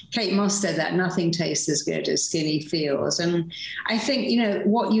 Kate Moss said that nothing tastes as good as skinny feels. And I think,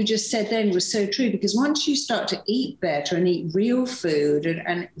 what you just said then was so true, because once you start to eat better and eat real food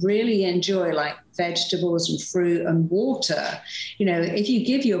and really enjoy like vegetables and fruit and water, if you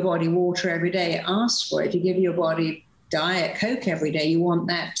give your body water every day, it asks for it. If you give your body Diet Coke every day, you want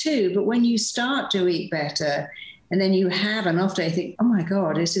that too. But when you start to eat better, and then you have an off day, you think, oh my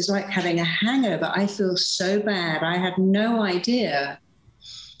God, this is like having a hangover. I feel so bad. I had no idea.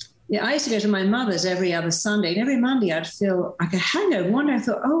 Yeah, I used to go to my mother's every other Sunday, and every Monday I'd feel like a hangover. One day I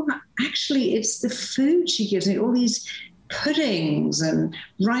thought, oh, actually, it's the food she gives me, all these puddings and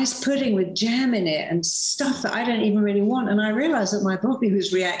rice pudding with jam in it and stuff that I don't even really want. And I realized that my body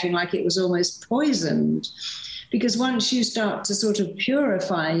was reacting like it was almost poisoned, because once you start to sort of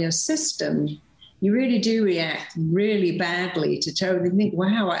purify your system, you really do react really badly to terrible. You think,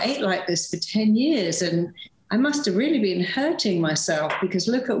 wow, I ate like this for 10 years and I must have really been hurting myself, because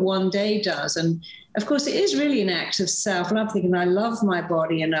look at one day does. And of course, it is really an act of self-love, thinking I love my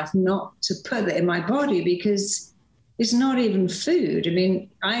body enough not to put it in my body, because it's not even food. I mean,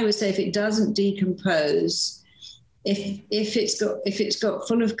 I would say if it doesn't decompose, if it's got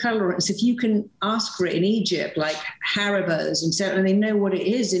full of colorants, if you can ask for it in Egypt, like Haribo's and so, and they know what it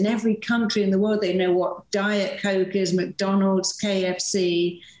is. In every country in the world, they know what Diet Coke is, McDonald's,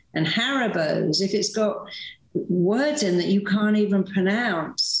 KFC, and Haribo's. If it's got words in that you can't even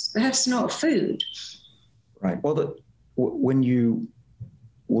pronounce, that's not food. Right. Well, when you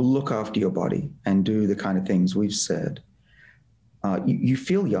will look after your body and do the kind of things we've said, you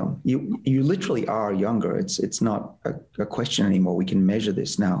feel young. You literally are younger. It's not a question anymore. We can measure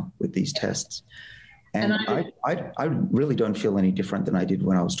this now with these tests. And I really don't feel any different than I did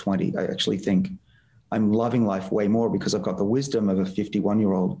when I was 20. I actually think I'm loving life way more because I've got the wisdom of a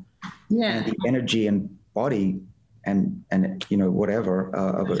 51-year-old, and the energy and body and whatever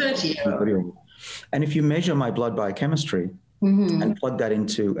of a 30-year-old. And if you measure my blood biochemistry and plug that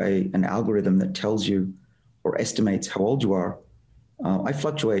into an algorithm that tells you or estimates how old you are, I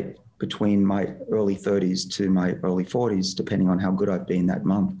fluctuate between my early 30s to my early 40s, depending on how good I've been that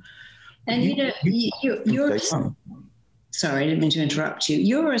month. And you're sorry, I didn't mean to interrupt you.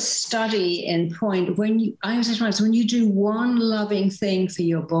 You're a study in point. When you do one loving thing for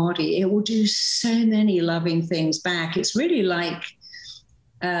your body, it will do so many loving things back. It's really like,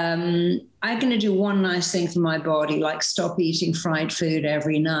 I'm going to do one nice thing for my body, like stop eating fried food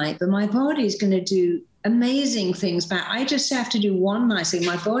every night, but my body is going to do amazing things back. I just have to do one nice thing.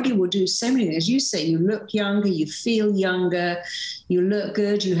 My body will do so many things. You say you look younger, you feel younger, you look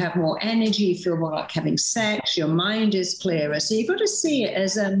good, you have more energy, you feel more like having sex, your mind is clearer. So you've got to see it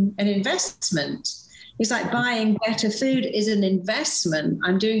as an investment. It's like buying better food is an investment.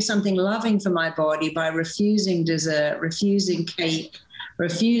 I'm doing something loving for my body by refusing dessert, refusing cake,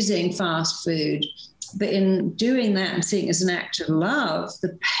 refusing fast food. But in doing that and seeing it as an act of love,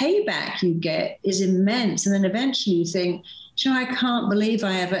 the payback you get is immense. And then eventually you think, I can't believe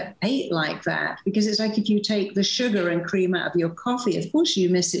I ever ate like that, because it's like if you take the sugar and cream out of your coffee, of course you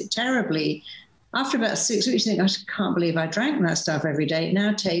miss it terribly. After about 6 weeks, you think, I can't believe I drank that stuff every day. It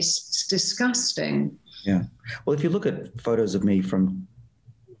now tastes disgusting. Yeah. Well, if you look at photos of me from,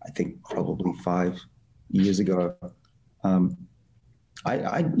 I think, probably 5 years ago,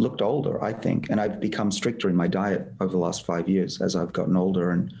 I looked older, I think, and I've become stricter in my diet over the last 5 years as I've gotten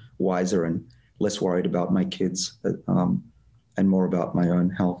older and wiser and less worried about my kids and more about my own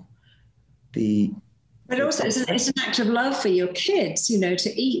health. But also, it's an act of love for your kids.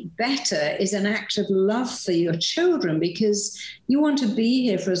 To eat better is an act of love for your children, because you want to be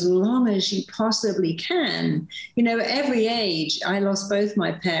here for as long as you possibly can. At every age, I lost both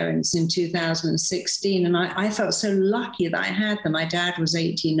my parents in 2016, and I felt so lucky that I had them. My dad was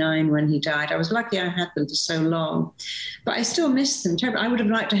 89 when he died. I was lucky I had them for so long, but I still miss them terribly. I would have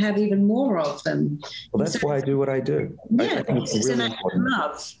liked to have even more of them. Well, that's why I do what I do. Yeah, it's really an act of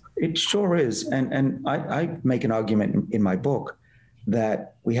love. It sure is. And I make an argument in my book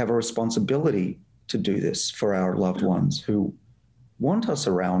that we have a responsibility to do this for our loved ones who want us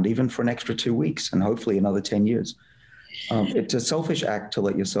around even for an extra 2 weeks and hopefully another 10 years. It's a selfish act to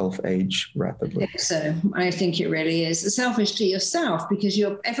let yourself age rapidly. So I think it really is. It's selfish to yourself, because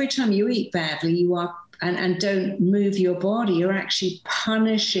every time you eat badly, you are and don't move your body, you're actually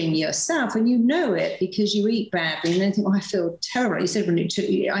punishing yourself, and you know it because you eat badly, and then think, I feel terrible. You said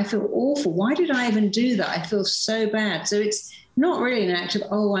I feel awful. Why did I even do that? I feel so bad. So it's not really an act of,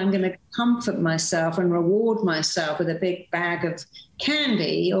 I'm going to comfort myself and reward myself with a big bag of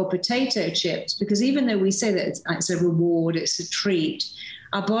candy or potato chips, because even though we say that it's a reward, it's a treat,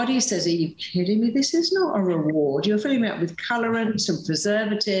 our body says, are you kidding me? This is not a reward. You're filling me up with colorants and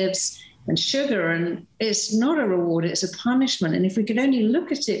preservatives and sugar, and it's not a reward, it's a punishment. And if we could only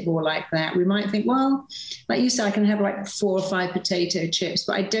look at it more like that, we might think, well, like you said, I can have like 4 or 5 potato chips,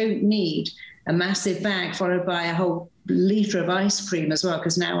 but I don't need a massive bag followed by a whole liter of ice cream as well,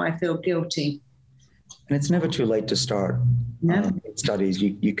 because now I feel guilty. And it's never too late to start. No. In studies,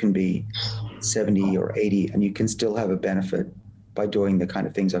 you can be 70 or 80 and you can still have a benefit by doing the kind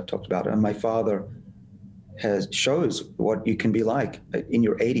of things I've talked about. And my father shows what you can be like in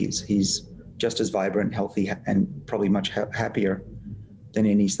your 80s. He's just as vibrant, healthy, and probably much happier than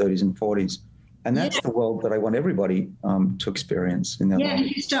in his 30s and 40s. And that's the world that I want everybody to experience in their life. Yeah,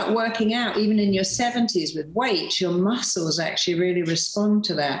 if you start working out even in your 70s with weight, your muscles actually really respond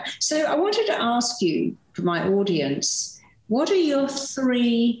to that. So I wanted to ask you, for my audience, what are your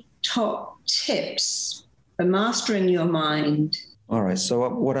 3 top tips for mastering your mind? All right. So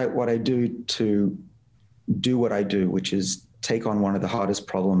what I do to do what I do, which is take on one of the hardest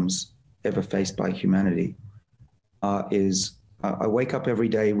problems ever faced by humanity, is I wake up every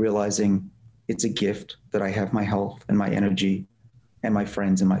day realizing it's a gift that I have my health and my energy and my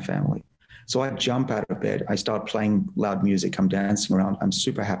friends and my family. So I jump out of bed, I start playing loud music, I'm dancing around, I'm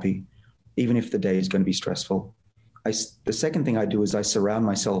super happy, even if the day is going to be stressful. The second thing I do is I surround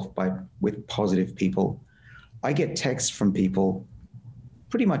myself with positive people. I get texts from people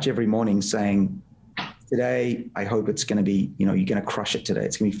pretty much every morning saying, today, I hope it's going to be, you're going to crush it today.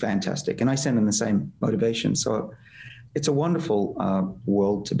 It's going to be fantastic. And I send them the same motivation. So it's a wonderful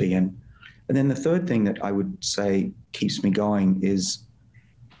world to be in. And then the third thing that I would say keeps me going is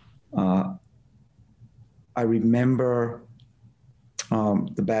I remember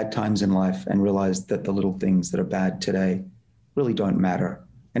the bad times in life and realize that the little things that are bad today really don't matter.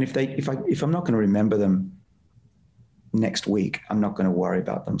 And if I'm not going to remember them next week, I'm not going to worry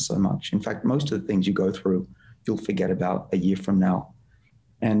about them so much. In fact, most of the things you go through, you'll forget about a year from now.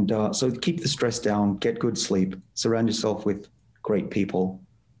 And so keep the stress down, get good sleep, surround yourself with great people,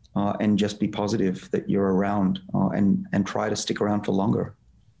 and just be positive that you're around and try to stick around for longer.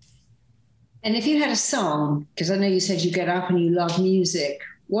 And if you had a song, because I know you said you get up and you love music,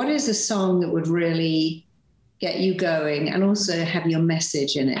 what is a song that would really get you going and also have your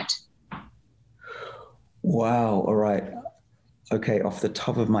message in it? Wow. All right. Okay. Off the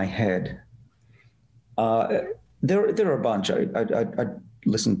top of my head, there are a bunch. I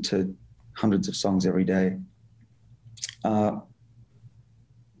listen to hundreds of songs every day.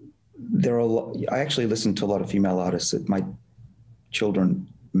 There are I actually listen to a lot of female artists. My children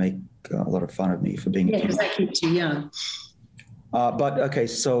make a lot of fun of me for being because I keep too young. But okay,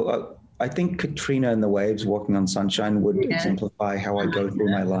 so I think Katrina and the Waves, Walking on Sunshine, would exemplify how I go through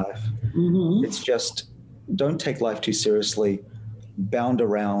my life. Mm-hmm. It's just, don't take life too seriously, bound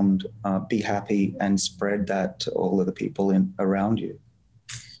around, be happy, and spread that to all of the people around you.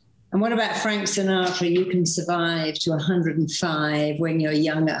 And what about Frank Sinatra? You can survive to 105 when you're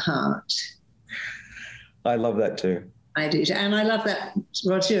young at heart. I love that too. I do. And I love that,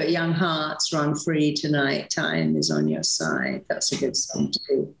 Rod Stewart, Young Hearts, Run Free Tonight, Time is on Your Side. That's a good song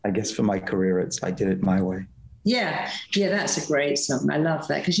too. I guess for my career, I did it my way. Yeah, that's a great song. I love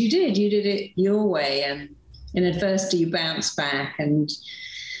that because you did it your way, and in adversity you bounced back. And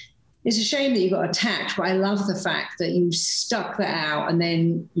it's a shame that you got attacked, but I love the fact that you stuck that out and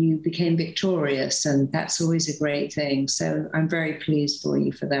then you became victorious, and that's always a great thing. So I'm very pleased for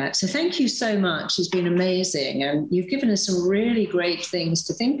you for that. So thank you so much. It's been amazing, and you've given us some really great things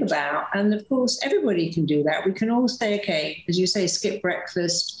to think about. And of course, everybody can do that. We can all stay okay, as you say, skip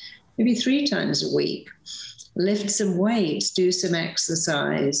breakfast maybe 3 times a week, lift some weights, do some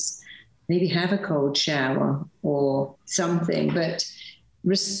exercise, maybe have a cold shower or something. But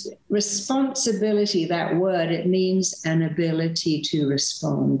responsibility, that word, it means an ability to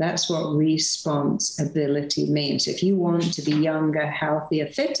respond. That's what responsibility means. If you want to be younger, healthier,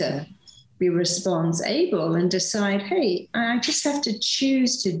 fitter, be responsible and decide, hey, I just have to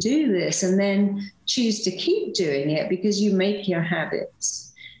choose to do this, and then choose to keep doing it, because you make your habits.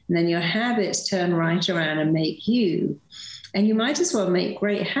 And then your habits turn right around and make you. And you might as well make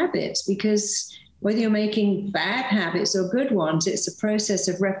great habits, because whether you're making bad habits or good ones, it's a process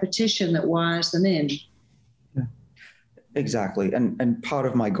of repetition that wires them in. Yeah, exactly. And part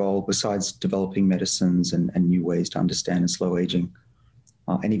of my goal, besides developing medicines and new ways to understand and slow aging,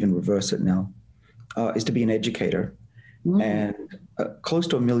 and even reverse it now, is to be an educator. And close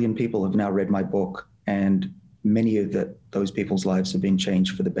to 1 million people have now read my book, and many of those people's lives have been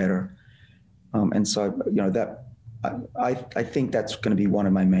changed for the better. And so, that I think that's going to be one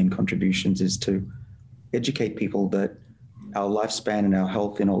of my main contributions, is to educate people that our lifespan and our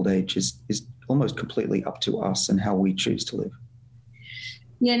health in old age is almost completely up to us and how we choose to live.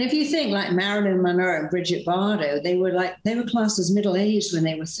 Yeah, and if you think like Marilyn Monroe and Bridget Bardot, they were classed as middle-aged when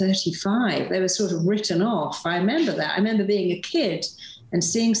they were 35. They were sort of written off. I remember that. I remember being a kid and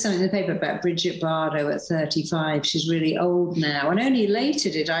seeing something in the paper about Bridget Bardot at 35. She's really old now. And only later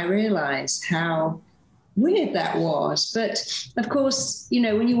did I realize how weird that was. But of course,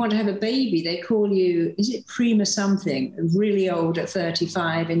 when you want to have a baby, they call you, is it prima something, really old at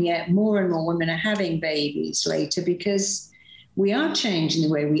 35, and yet more and more women are having babies later, because we are changing the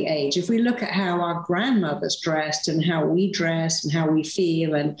way we age. If we look at how our grandmothers dressed and how we dress and how we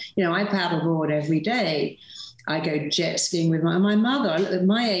feel, and I paddleboard every day. I go jet skiing with my mother. At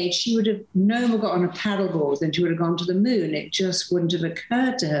my age, she would have no more got on a paddleboard than she would have gone to the moon. It just wouldn't have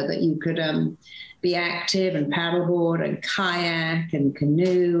occurred to her that you could be active and paddleboard and kayak and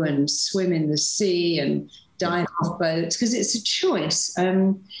canoe and swim in the sea and dive off boats, because it's a choice.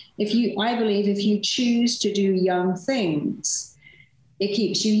 I believe if you choose to do young things, it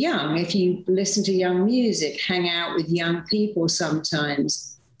keeps you young. If you listen to young music, hang out with young people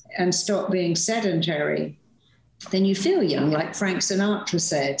sometimes, and stop being sedentary, then you feel young, like Frank Sinatra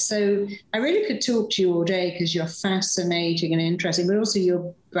said. So I really could talk to you all day, because you're fascinating and interesting, but also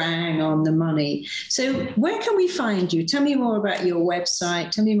you're bang on the money. So where can we find you? Tell me more about your website.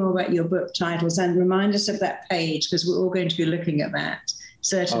 Tell me more about your book titles, and remind us of that page, because we're all going to be looking at that.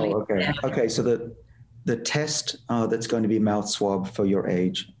 Certainly. Oh, okay. Yeah. Okay, so the test that's going to be mouth swab for your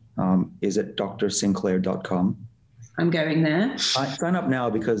age is at drsinclair.com. I'm going there. Sign up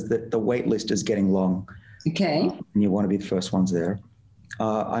now, because the wait list is getting long. Okay. And you want to be the first ones there.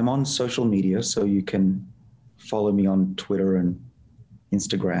 I'm on social media, so you can follow me on Twitter and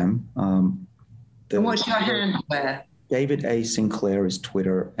Instagram. And what's your handle there? David A. Sinclair is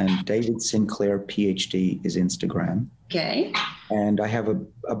Twitter, and David Sinclair PhD is Instagram. Okay. And I have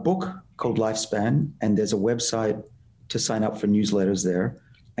a book called Lifespan, and there's a website to sign up for newsletters there.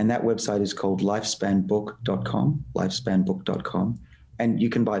 And that website is called lifespanbook.com. And you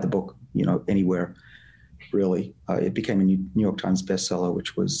can buy the book, anywhere. Really, it became a New York Times bestseller,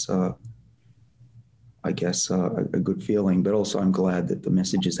 which was, I guess, a good feeling. But also, I'm glad that the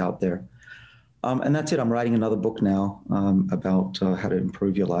message is out there. And that's it. I'm writing another book now about how to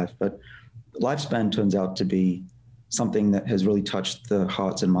improve your life. But Lifespan turns out to be something that has really touched the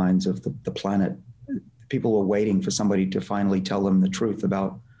hearts and minds of the planet. People are waiting for somebody to finally tell them the truth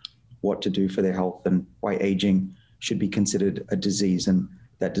about what to do for their health and why aging should be considered a disease, and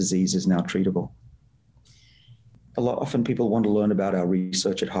that disease is now treatable. Often people want to learn about our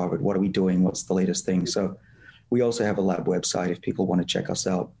research at Harvard. What are we doing? What's the latest thing? So we also have a lab website if people want to check us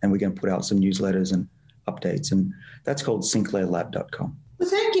out, and we're going to put out some newsletters and updates, and that's called sinclairlab.com. Well,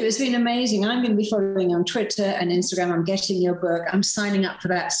 thank you. It's been amazing. I'm going to be following on Twitter and Instagram. I'm getting your book. I'm signing up for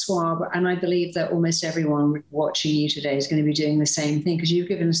that swab. And I believe that almost everyone watching you today is going to be doing the same thing, because you've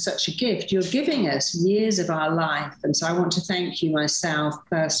given us such a gift. You're giving us years of our life. And so I want to thank you myself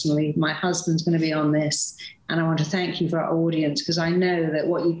personally. My husband's going to be on this. And I want to thank you for our audience, because I know that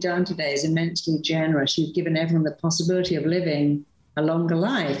what you've done today is immensely generous. You've given everyone the possibility of living a longer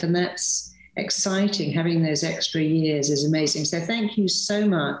life, and that's exciting. Having those extra years is amazing. So thank you so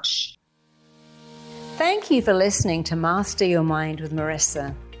much. Thank you for listening to Master Your Mind with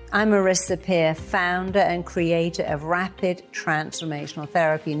Marissa. I'm Marissa Peer, founder and creator of Rapid Transformational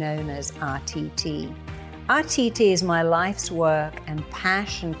Therapy, known as RTT. RTT is my life's work and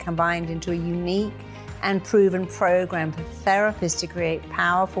passion combined into a unique and proven program for therapists to create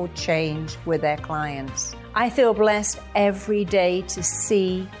powerful change with their clients. I feel blessed every day to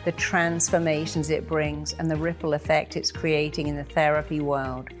see the transformations it brings and the ripple effect it's creating in the therapy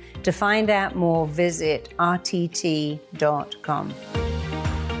world. To find out more, visit rtt.com.